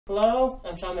Hello,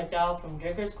 I'm Sean McDowell from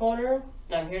Drinker's Corner,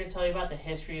 and I'm here to tell you about the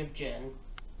history of gin.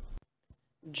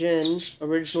 Gin,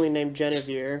 originally named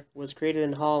Genevieve, was created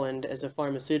in Holland as a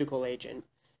pharmaceutical agent.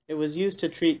 It was used to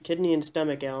treat kidney and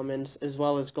stomach ailments as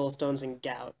well as gallstones and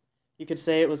gout. You could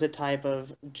say it was a type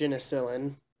of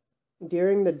penicillin.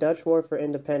 During the Dutch War for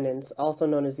Independence, also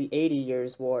known as the 80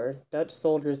 Years' War, Dutch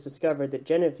soldiers discovered that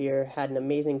Genevieve had an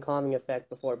amazing calming effect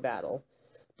before battle.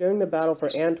 During the Battle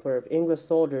for Antwerp, English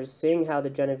soldiers, seeing how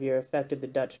the Genevieve affected the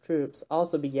Dutch troops,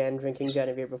 also began drinking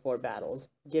Genevieve before battles,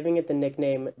 giving it the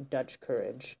nickname Dutch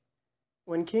Courage.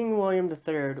 When King William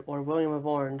III, or William of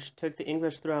Orange, took the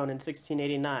English throne in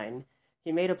 1689,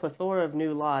 he made a plethora of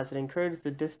new laws that encouraged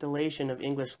the distillation of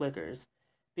English liquors.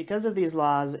 Because of these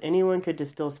laws, anyone could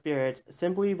distill spirits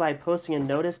simply by posting a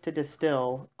notice to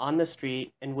distill on the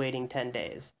street and waiting 10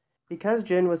 days. Because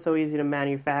gin was so easy to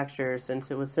manufacture,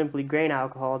 since it was simply grain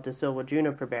alcohol distilled with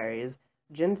juniper berries,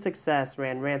 gin's success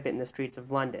ran rampant in the streets of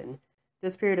London.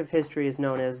 This period of history is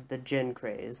known as the gin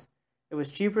craze. It was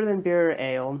cheaper than beer or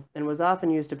ale, and was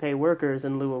often used to pay workers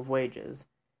in lieu of wages.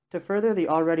 To further the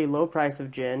already low price of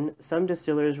gin, some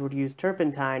distillers would use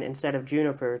turpentine instead of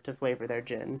juniper to flavor their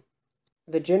gin.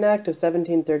 The Gin Act of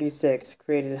 1736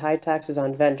 created high taxes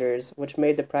on vendors, which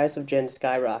made the price of gin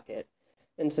skyrocket.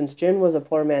 And since gin was a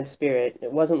poor man's spirit,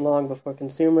 it wasn't long before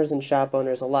consumers and shop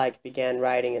owners alike began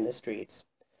rioting in the streets.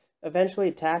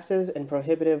 Eventually, taxes and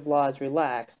prohibitive laws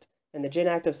relaxed, and the Gin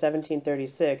Act of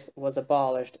 1736 was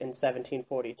abolished in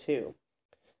 1742.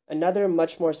 Another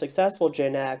much more successful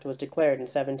Gin Act was declared in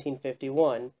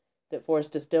 1751 that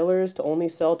forced distillers to only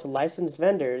sell to licensed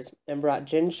vendors and brought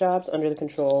gin shops under the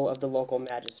control of the local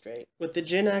magistrate. With the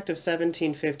Gin Act of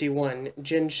 1751,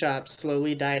 gin shops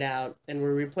slowly died out and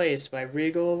were replaced by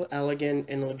regal, elegant,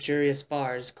 and luxurious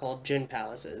bars called gin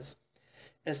palaces.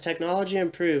 As technology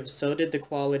improved, so did the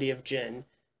quality of gin.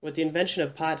 With the invention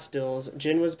of pot stills,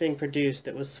 gin was being produced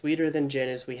that was sweeter than gin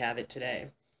as we have it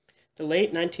today. The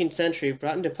late 19th century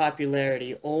brought into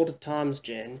popularity Old Tom's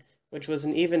Gin, which was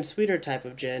an even sweeter type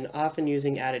of gin, often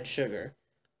using added sugar.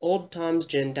 Old Tom's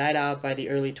Gin died out by the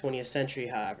early 20th century,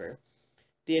 however.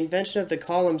 The invention of the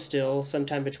column still,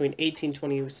 sometime between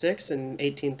 1826 and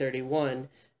 1831,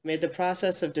 made the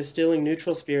process of distilling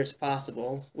neutral spirits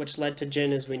possible, which led to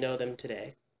gin as we know them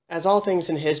today. As all things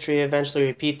in history eventually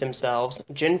repeat themselves,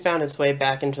 gin found its way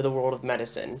back into the world of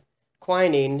medicine.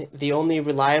 Quinine, the only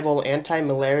reliable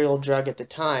anti-malarial drug at the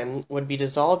time, would be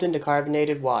dissolved into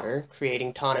carbonated water,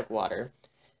 creating tonic water.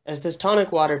 As this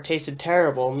tonic water tasted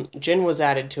terrible, gin was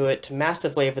added to it to mask the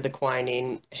flavor of the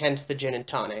quinine, hence the gin and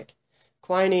tonic.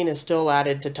 Quinine is still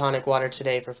added to tonic water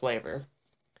today for flavor.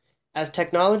 As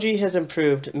technology has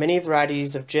improved, many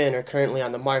varieties of gin are currently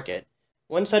on the market.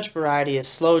 One such variety is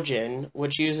sloe gin,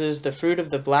 which uses the fruit of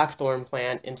the blackthorn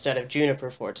plant instead of juniper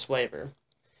for its flavor.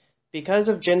 Because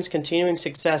of gin's continuing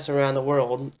success around the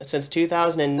world, since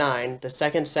 2009, the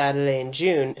second Saturday in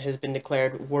June has been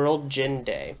declared World Gin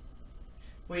Day.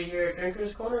 We here at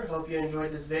Drinker's Corner hope you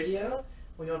enjoyed this video.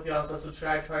 We hope you also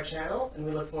subscribe to our channel, and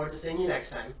we look forward to seeing you next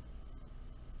time.